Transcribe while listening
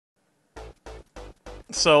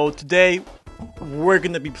So today we're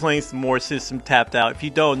gonna be playing some more System Tapped Out. If you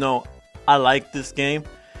don't know, I like this game,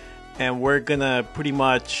 and we're gonna pretty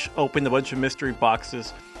much open a bunch of mystery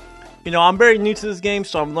boxes. You know, I'm very new to this game,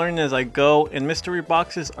 so I'm learning as I go, and mystery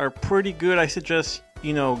boxes are pretty good. I suggest,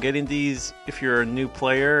 you know, getting these if you're a new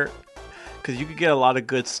player, because you could get a lot of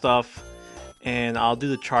good stuff, and I'll do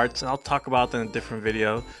the charts, and I'll talk about them in a different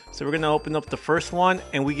video. So we're gonna open up the first one,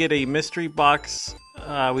 and we get a mystery box.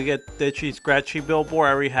 We get the Itchy Scratchy Billboard.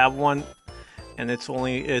 I already have one, and it's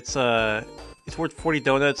worth 40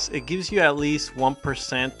 donuts. It gives you at least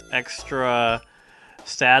 1% extra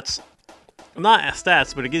stats. Not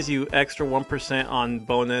stats, but it gives you extra 1% on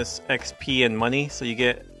bonus XP and money, so you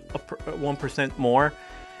get 1% more.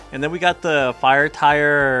 And then we got the fire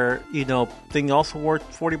tire, you know, thing, also worth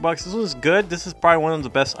 40 bucks. This was good. This is probably one of the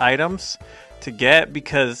best items to get,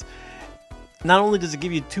 because not only does it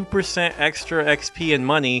give you 2% extra XP and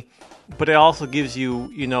money, but it also gives you,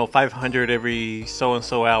 you know, 500 every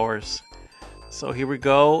so-and-so hours. So here we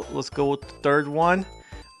go. Let's go with the third one.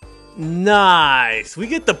 Nice! We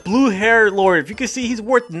get the blue hair lord. If you can see, he's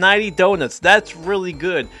worth 90 donuts. That's really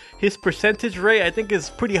good. His percentage rate, I think,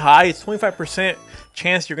 is pretty high. It's 25%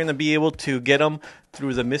 chance you're going to be able to get him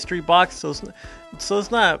through the mystery box. So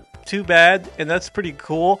it's not too bad, and that's pretty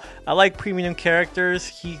cool. I like premium characters.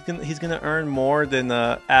 He's gonna earn more than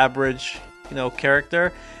the average, you know,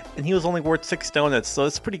 character, and he was only worth 6 donuts, so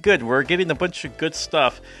it's pretty good. We're getting a bunch of good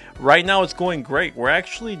stuff right now. It's going great. We're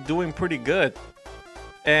actually doing pretty good,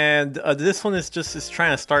 and this one is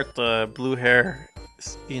trying to start the blue hair,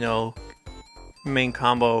 you know, main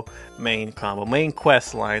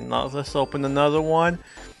quest line. Now let's open another one.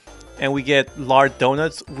 And we get large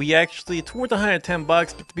donuts. It's worth 110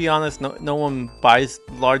 bucks, but to be honest, no one buys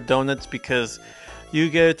large donuts, because you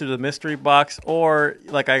get it through the mystery box, or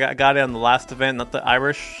like I got it on the last event, not the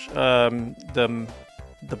Irish, the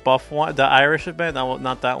buff one, the Irish event,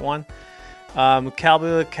 not that one.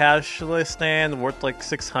 Cowboy cashless stand worth like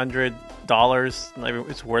 $600.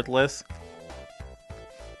 It's worthless.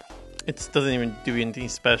 It doesn't even do anything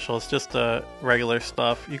special. It's just regular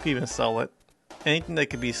stuff. You can even sell it. Anything that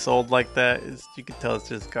could be sold like that, you can tell it's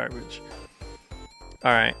just garbage.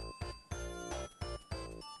 Alright.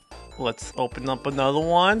 Let's open up another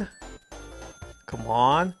one. Come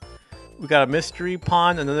on. We got a mystery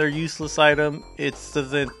pond, another useless item. It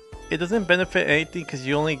doesn't benefit anything, because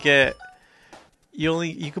you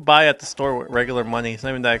could buy it at the store with regular money. It's not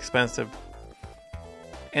even that expensive.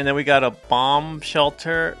 And then we got a bomb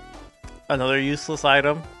shelter, another useless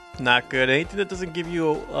item. Not good. Anything that doesn't give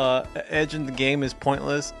you an edge in the game is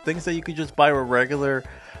pointless. Things that you could just buy with regular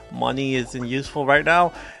money isn't useful right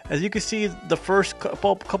now. As you can see, the first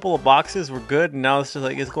couple of boxes were good, and now it's just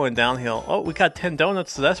like it's going downhill. Oh, we got 10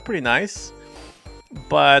 donuts, so that's pretty nice.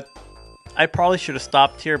 But I probably should have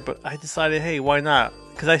stopped here, but I decided, hey, why not?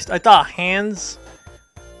 Because I thought hands.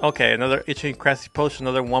 Okay, another itching crafty potion,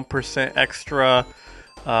 another 1% extra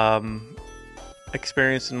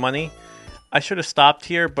experience and money. I should have stopped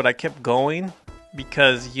here, but I kept going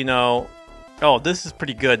because, you know, oh, this is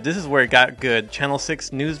pretty good. This is where it got good. Channel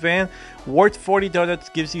 6 news van. Worth 40 donuts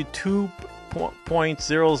gives you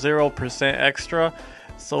 2.00% extra.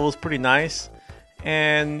 So it was pretty nice.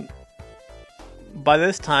 And by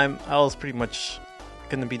this time, I was pretty much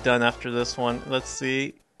going to be done after this one. Let's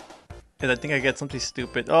see. And I think I get something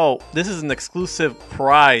stupid. Oh, this is an exclusive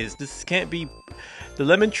prize. This can't be... The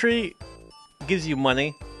lemon tree gives you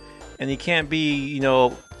money. And you can't be, you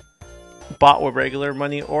know, bought with regular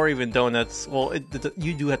money or even donuts. Well,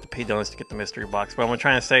 you do have to pay donuts to get the mystery box. But what I'm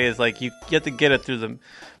trying to say is, like, you have to get it through the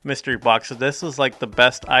mystery box. So this is like the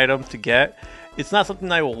best item to get. It's not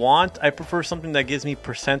something I want. I prefer something that gives me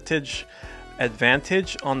percentage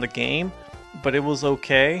advantage on the game. But it was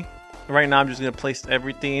okay. Right now I'm just going to place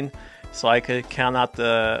everything so I could count up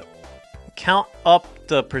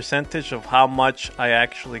the percentage of how much I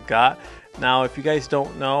actually got. Now, if you guys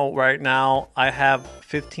don't know, right now I have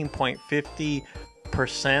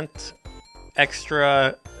 15.50%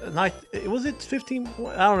 extra. Was it 15?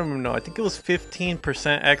 I don't even know. I think it was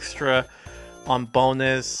 15% extra on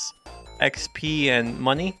bonus XP and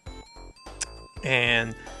money.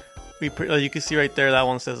 And you can see right there, that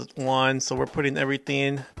one says 1. So we're putting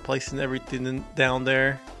everything, placing everything down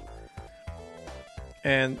there.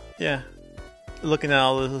 And yeah. Looking at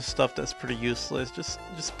all this stuff that's pretty useless, just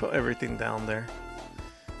put everything down there.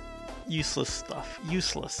 Useless stuff.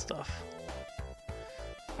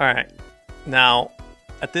 Alright, now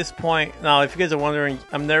at this point, now if you guys are wondering,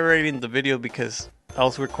 I'm narrating the video because I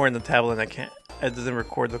was recording the tablet and it doesn't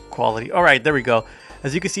record the quality. Alright, there we go.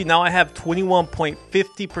 As you can see, now I have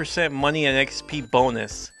 21.50% money and XP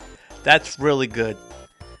bonus. That's really good.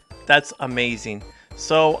 That's amazing.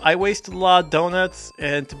 So I wasted a lot of donuts,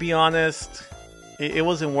 and to be honest, it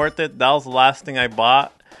wasn't worth it. That was the last thing I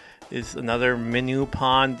bought. Is another menu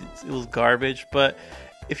pond. It was garbage. But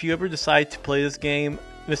if you ever decide to play this game,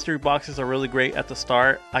 mystery boxes are really great at the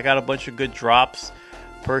start. I got a bunch of good drops.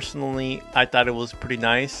 Personally, I thought it was pretty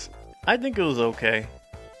nice. I think it was okay.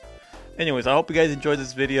 Anyways, I hope you guys enjoyed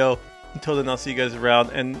this video. Until then, I'll see you guys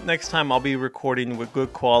around. And next time, I'll be recording with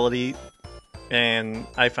good quality. And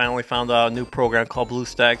I finally found out a new program called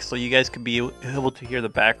BlueStacks, so you guys could be able to hear the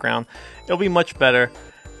background. It'll be much better.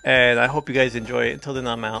 And I hope you guys enjoy it. Until then,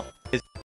 I'm out.